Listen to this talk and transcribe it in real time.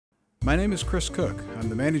My name is Chris Cook. I'm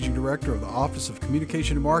the Managing Director of the Office of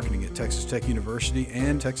Communication and Marketing at Texas Tech University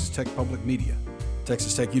and Texas Tech Public Media.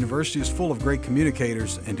 Texas Tech University is full of great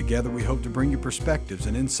communicators, and together we hope to bring you perspectives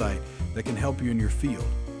and insight that can help you in your field.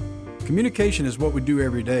 Communication is what we do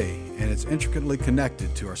every day, and it's intricately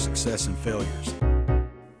connected to our success and failures.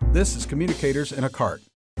 This is Communicators in a Cart.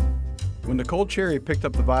 When Nicole Cherry picked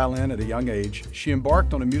up the violin at a young age, she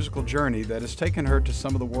embarked on a musical journey that has taken her to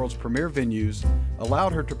some of the world's premier venues,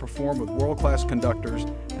 allowed her to perform with world-class conductors,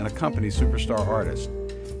 and accompany superstar artists.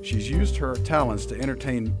 She's used her talents to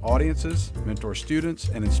entertain audiences, mentor students,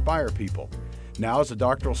 and inspire people. Now, as a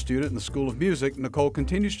doctoral student in the School of Music, Nicole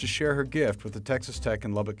continues to share her gift with the Texas Tech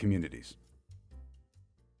and Lubbock communities.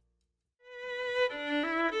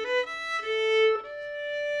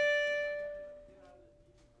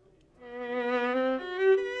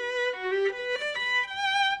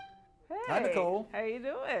 Hi, Nicole. How you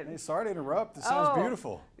doing? Hey, sorry to interrupt. It sounds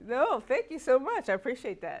beautiful. No, thank you so much. I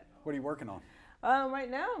appreciate that. What are you working on? Right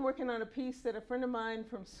now I'm working on a piece that a friend of mine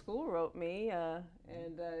from school wrote me,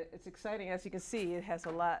 and it's exciting. As you can see, it has a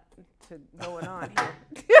lot going on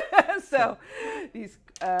here. So these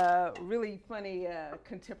really funny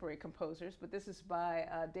contemporary composers, but this is by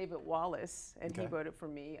David Wallace, and he wrote it for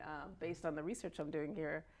me based on the research I'm doing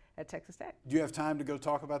here at Texas Tech. Do you have time to go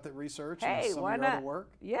talk about that research and some why of your not? other work?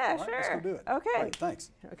 Yeah, All right, sure. Let's go do it. Okay. Great,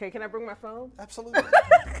 thanks. Okay, can I bring my phone? Absolutely.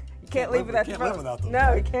 You can't leave without your phone. Live without them.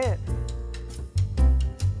 No, you can't.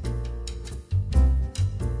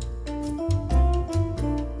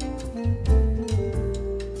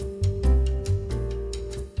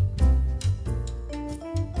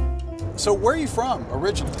 So where are you from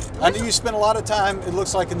originally? I know you spent a lot of time, it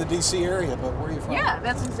looks like, in the D.C. area, but where are you from? Yeah,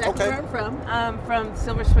 that's exactly where I'm from. I'm from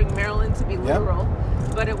Silver Spring, Maryland, to be literal,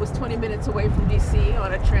 but it was 20 minutes away from D.C.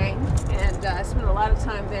 on a train, and I spent a lot of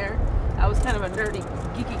time there. I was kind of a nerdy,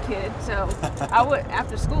 geeky kid, so I would,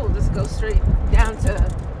 after school, just go straight down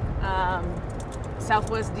to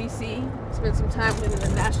Southwest D.C., spend some time in the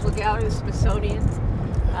National Gallery, the Smithsonian,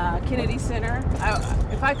 Kennedy Center.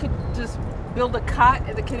 If I could just build a cot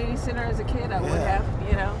at the Kennedy Center as a kid, I would have,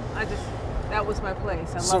 you know. That was my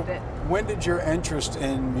place. I loved it. When did your interest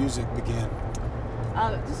in music begin?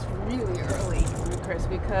 Just really early, Chris,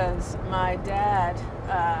 because my dad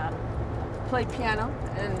played piano,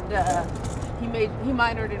 and he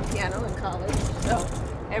minored in piano in college. So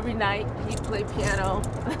every night he'd play piano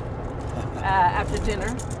after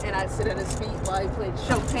dinner, and I'd sit at his feet while he played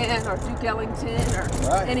Chopin or Duke Ellington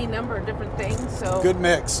or any number of different things. So good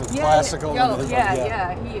mix of classical.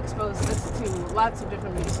 He exposed us to lots of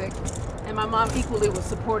different music, and my mom equally was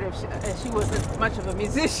supportive. She wasn't much of a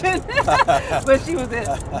musician, but she was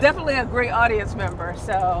definitely a great audience member.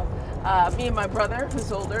 So me and my brother,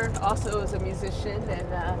 who's older, also is a musician,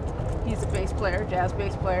 and he's a bass player, jazz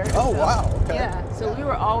bass player. Oh, wow, okay. Yeah, so we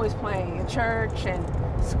were always playing in church and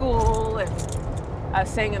school, and I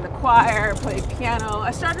sang in the choir, played piano.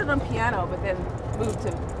 I started on piano, but then moved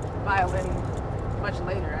to violin much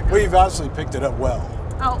later. Well, you've obviously picked it up well.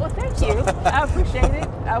 Oh, well, thank you. I appreciate it.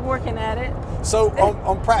 I'm working at it. So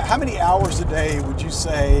how many hours a day would you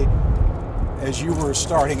say, as you were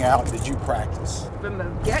starting out, did you practice? From the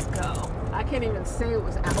get-go, I can't even say it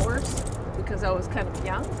was hours because I was kind of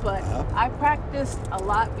young, but I practiced a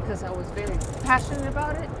lot because I was very passionate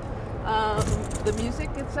about it, the music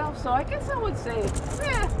itself. So I guess I would say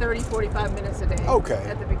 30, 45 minutes a day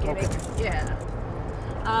at the beginning. Yeah.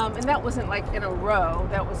 And that wasn't like in a row.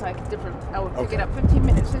 That was like different. I would pick it up 15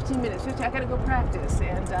 minutes, 15 minutes, 15. I got to go practice.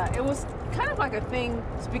 And it was kind of like a thing,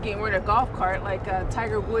 speaking, we're in a golf cart, like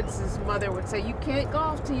Tiger Woods' mother would say, you can't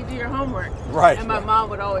golf till you do your homework. Right. And my mom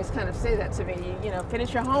would always kind of say that to me, you know,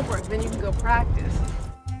 finish your homework, then you can go practice.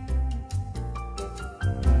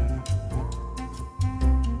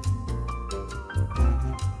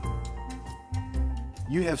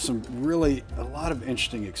 You have a lot of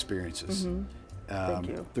interesting experiences. Thank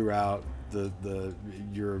you. Throughout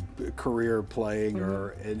your career playing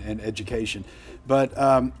and education. But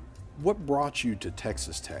what brought you to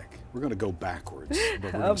Texas Tech? We're going to go backwards, but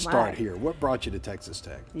we're going to start here. What brought you to Texas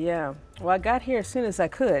Tech? Yeah, well, I got here as soon as I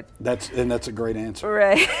could. That's a great answer.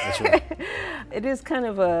 Right. That's right. It is kind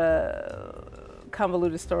of a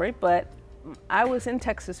convoluted story, but I was in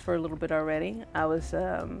Texas for a little bit already. I was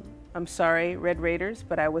I'm sorry, Red Raiders,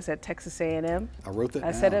 but I was at Texas A&M. I wrote that down.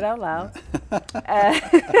 I said it out loud.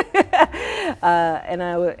 And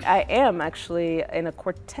I am actually in a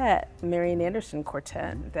quartet, Marian Anderson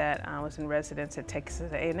quartet, that I was in residence at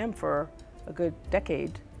Texas A&M for a good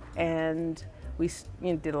decade. And we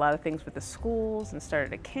did a lot of things with the schools and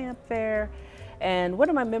started a camp there. And one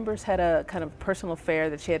of my members had a kind of personal affair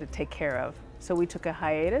that she had to take care of. So we took a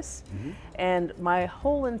hiatus, and my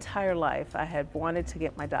whole entire life I had wanted to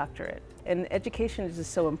get my doctorate. And education is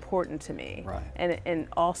just so important to me. Right. And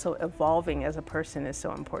also evolving as a person is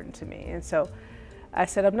so important to me. And so I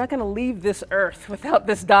said, I'm not going to leave this earth without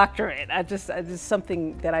this doctorate. I just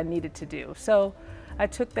something that I needed to do. So I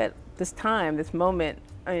took this moment,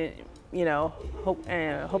 you know,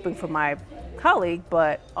 hoping for my colleague,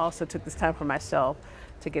 but also took this time for myself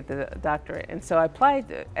to get the doctorate. And so I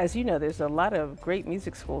applied. As you know, there's a lot of great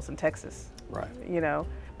music schools in Texas. Right. You know,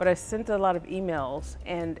 but I sent a lot of emails,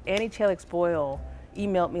 and Annie Chalix Boyle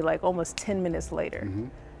emailed me like almost 10 minutes later.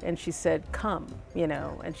 And she said, come, you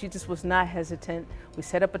know, and she just was not hesitant. We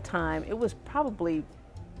set up a time. It was probably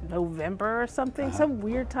November or something, some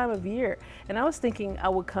weird time of year. And I was thinking I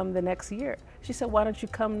would come the next year. She said, why don't you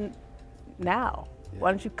come now?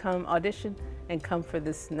 Why don't you come audition and come for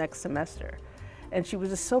this next semester? And she was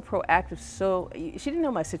just so proactive, she didn't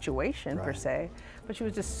know my situation per se, but she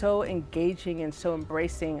was just so engaging and so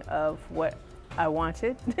embracing of what I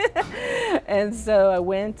wanted. And so I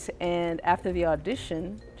went, and after the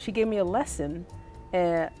audition, she gave me a lesson,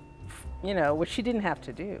 you know, which she didn't have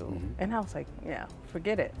to do. And I was like, yeah,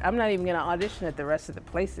 forget it. I'm not even gonna audition at the rest of the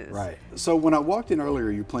places. Right. So when I walked in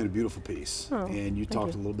earlier, you played a beautiful piece, and you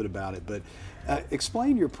talked a little bit about it, but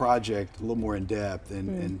explain your project a little more in depth,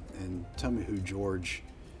 and tell me who George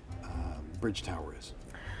Bridgetower is.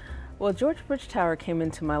 Well, George Bridgetower came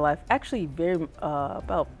into my life actually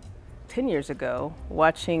about 10 years ago,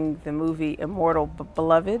 watching the movie Immortal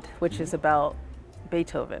Beloved, which is about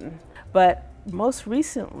Beethoven. But most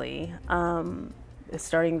recently,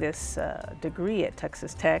 starting this degree at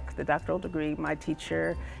Texas Tech, the doctoral degree, my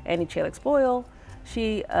teacher, Annie Chalix Boyle,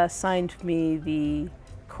 she assigned me the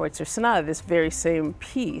Kreutzer Sonata, this very same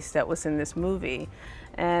piece that was in this movie.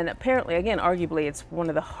 And apparently, again, arguably, it's one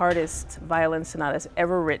of the hardest violin sonatas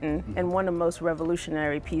ever written, and one of the most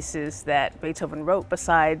revolutionary pieces that Beethoven wrote,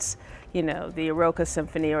 besides, you know, the Eroica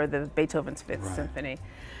Symphony or the Beethoven's Fifth Symphony.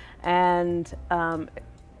 And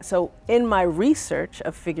so in my research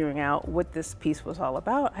of figuring out what this piece was all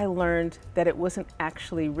about, I learned that it wasn't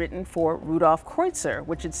actually written for Rudolf Kreutzer,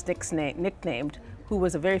 which it's nicknamed, who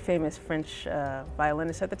was a very famous French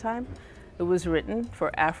violinist at the time. It was written for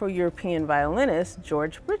Afro-European violinist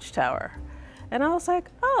George Bridgetower. And I was like,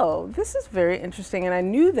 oh, this is very interesting. And I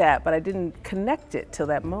knew that, but I didn't connect it till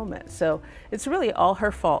that moment. So it's really all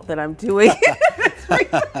her fault that I'm doing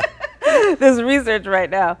this research right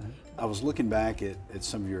now. I was looking back at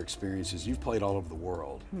some of your experiences. You've played all over the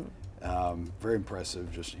world. Very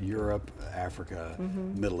impressive, just Europe, Africa,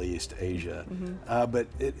 Middle East, Asia. But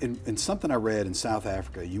in something I read in South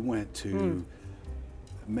Africa, you went to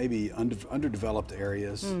maybe underdeveloped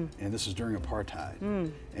areas, and this is during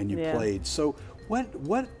apartheid, and you played. So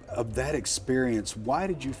what of that experience, why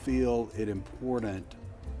did you feel it important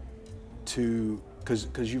to, because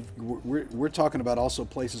we're talking about also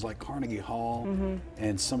places like Carnegie Hall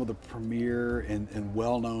and some of the premier and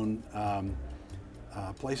well-known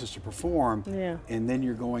places to perform, and then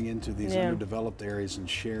you're going into these underdeveloped areas and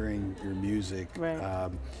sharing your music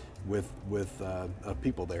with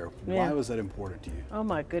people there. Why was that important to you? Oh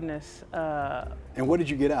my goodness. And what did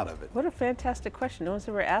you get out of it? What a fantastic question. No one's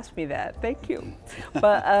ever asked me that. Thank you.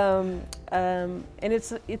 But and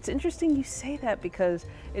it's interesting you say that, because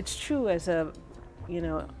it's true. As a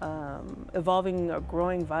evolving or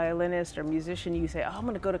growing violinist or musician, you say, oh, I'm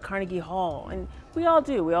going to go to Carnegie Hall. And we all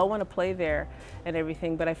do. We all want to play there and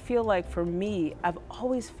everything. But I feel like for me, I've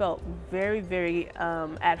always felt very, very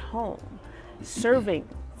at home, serving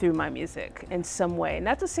through my music in some way.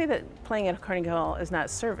 Not to say that playing at Carnegie Hall is not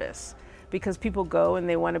service, because people go and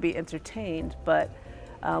they want to be entertained, but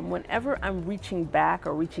whenever I'm reaching back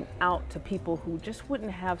or reaching out to people who just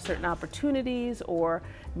wouldn't have certain opportunities or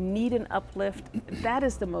need an uplift, that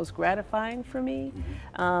is the most gratifying for me.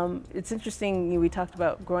 It's interesting, we talked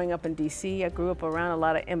about growing up in DC. I grew up around a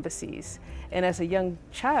lot of embassies. And as a young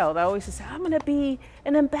child, I always said, I'm gonna be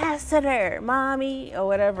an ambassador, mommy, or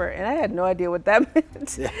whatever. And I had no idea what that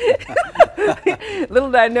meant.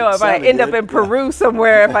 Little did I know if I end up in Peru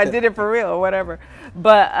somewhere, if I did it for real or whatever.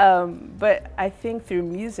 But I think through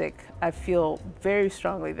music, I feel very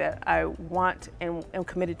strongly that I want and am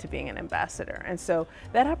committed to being an ambassador. And so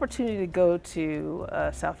that opportunity to go to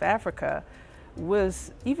South Africa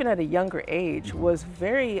was, even at a younger age, was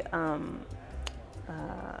very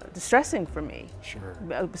distressing for me. Sure.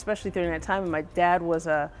 Especially during that time. My dad was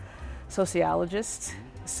a sociologist.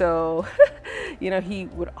 So, he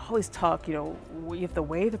would always talk, you have to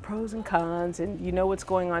weigh the pros and cons, and you know what's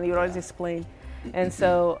going on. He would always explain. And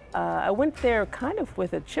so I went there kind of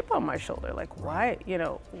with a chip on my shoulder, like, why, you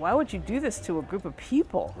know, why would you do this to a group of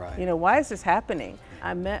people? Right. You know, why is this happening?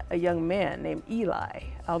 I met a young man named Eli.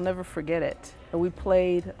 I'll never forget it. And we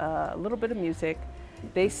played a little bit of music.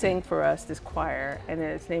 They sang for us, this choir, and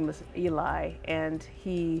his name was Eli. And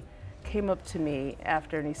he came up to me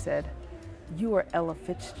after and he said, "You are Ella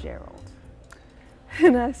Fitzgerald."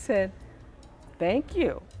 And I said, "Thank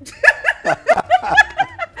you."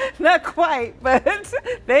 Not quite, but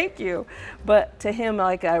thank you. But to him,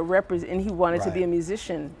 like, I represent, and he wanted to be a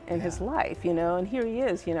musician in his life, you know, and here he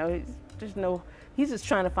is, you know, he's just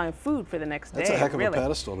trying to find food for the next day. That's a heck of really. a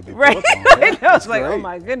pedestal to be right. put on. Yeah, I was like, great. oh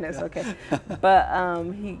my goodness, okay.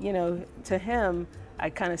 But he, you know, to him,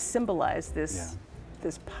 I kind of symbolized this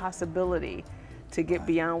possibility to get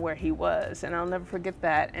beyond where he was, and I'll never forget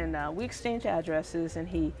that. And we exchanged addresses, and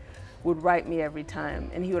he would write me every time,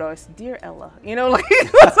 and he would always, "Dear Ella," you know, like,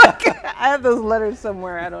 it was like, I have those letters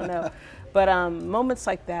somewhere, I don't know. But moments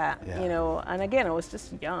like that, you know, and again, I was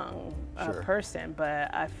just a young person,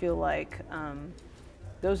 but I feel like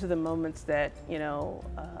those are the moments that, you know,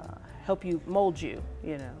 help you, mold you,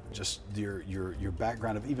 you know. Just your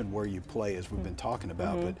background of even where you play, as we've been talking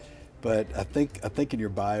about, but I think in your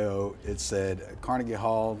bio it said Carnegie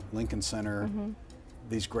Hall, Lincoln Center,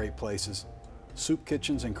 these great places, soup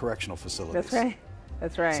kitchens and correctional facilities. That's right.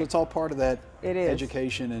 That's right. So it's all part of that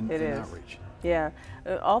education and Yeah. outreach.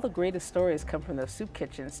 All the greatest stories come from those soup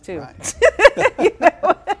kitchens too. Right. You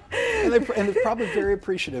know? and they're probably very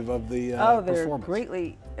appreciative of the they're performance.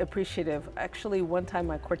 greatly appreciative. Actually, one time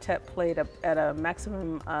my quartet played at a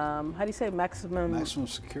maximum, how do you say, maximum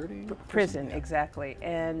security prison, exactly.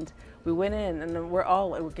 And we went in, and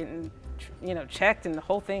we're getting, you know, checked, and the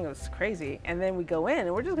whole thing was crazy. And then we go in,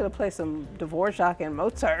 and we're just going to play some Dvorak and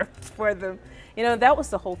Mozart for them. You know, that was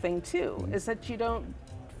the whole thing too, is that you don't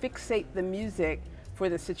fixate the music for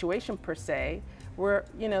the situation per se. Where,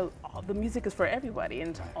 you know, the music is for everybody, and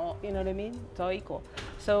it's all, you know what I mean? It's all equal.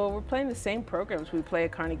 So we're playing the same programs we play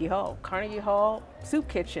at Carnegie Hall. Carnegie Hall, soup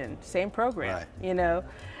kitchen, same program, you know?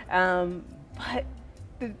 But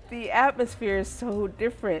the atmosphere is so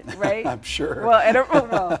different, right? I'm sure.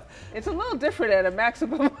 Well, it's a little different at a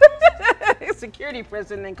maximum security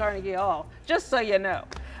prison than Carnegie Hall, just so you know.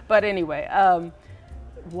 But anyway,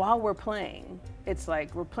 while we're playing, it's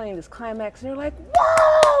like we're playing this climax, and they're like,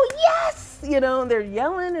 "Whoa, yes!" You know, and they're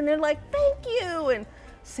yelling, and they're like, "Thank you," and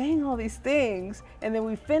saying all these things. And then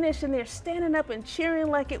we finish, and they're standing up and cheering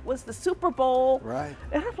like it was the Super Bowl. Right.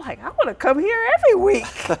 And I'm like, I want to come here every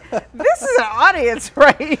week. This is an audience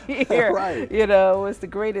right here. Right. You know, it's the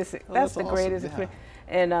greatest. Well, that's the awesome. greatest. Yeah.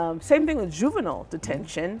 And same thing with juvenile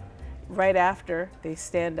detention. Right after, they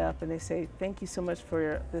stand up and they say, "Thank you so much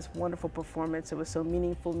for this wonderful performance. It was so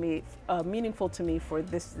meaningful to me for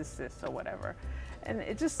this, or whatever." And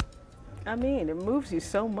it just, I mean, it moves you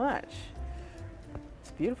so much.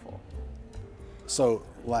 It's beautiful. So,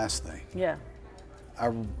 last thing. Yeah.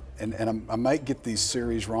 I might get these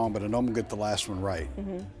series wrong, but I know I'm going to get the last one right.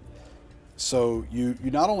 So, you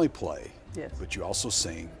not only play, but you also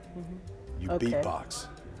sing. You beatbox.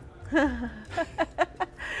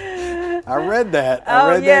 I read that.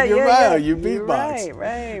 I read that in your bio. You beatbox.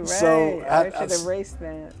 Right. So I should erase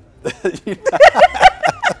that.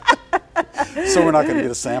 So we're not going to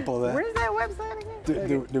get a sample of that? Where's that website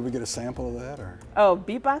again? Did we get a sample of that, or? Oh,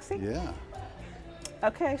 beatboxing? Yeah.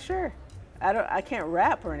 Okay, sure. I can't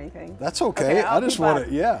rap or anything. That's okay. I just want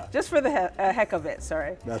to, Just for the heck of it,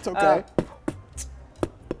 sorry. That's okay.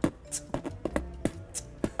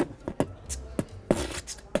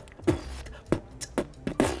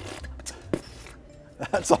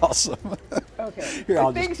 That's awesome. Okay. Here,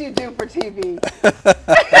 the things you do for TV.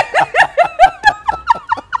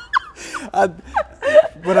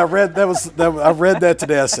 When I read I read that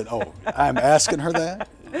today. I said, "Oh, I'm asking her that.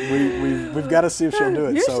 We've got to see if she'll do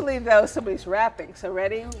it." Usually, though, somebody's rapping. So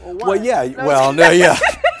ready? Well, yeah. Well, no, yeah.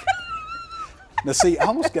 Now, see, I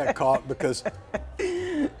almost got caught because,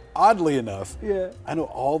 oddly enough, I know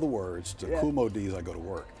all the words to Cool Mo D's I Go to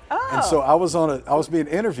Work. Oh. And so I was being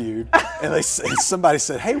interviewed, and somebody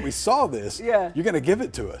said, "Hey, we saw this. You're going to give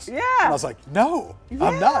it to us." Yeah. And I was like, "No,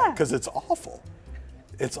 I'm not, because it's awful.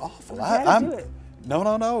 It's awful. Do it.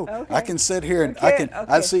 No. Okay. I can sit here and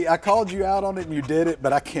Okay. I called you out on it and you did it,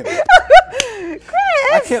 but I can't. Chris!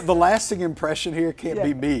 I can't. The lasting impression here can't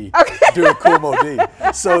be me doing Cool Mo D.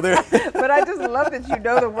 So there. But I just love that you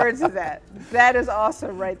know the words of that. That is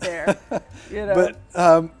awesome right there. You know.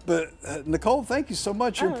 But Nicole, thank you so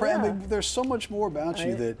much. I mean, there's so much more about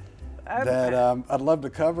you that I'd love to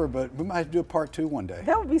cover, but we might do a part 2 one day.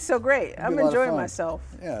 That would be so great. I'm enjoying myself.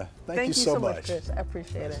 Yeah. Thank you so much, Chris. I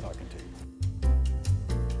appreciate it. Nice talking to you.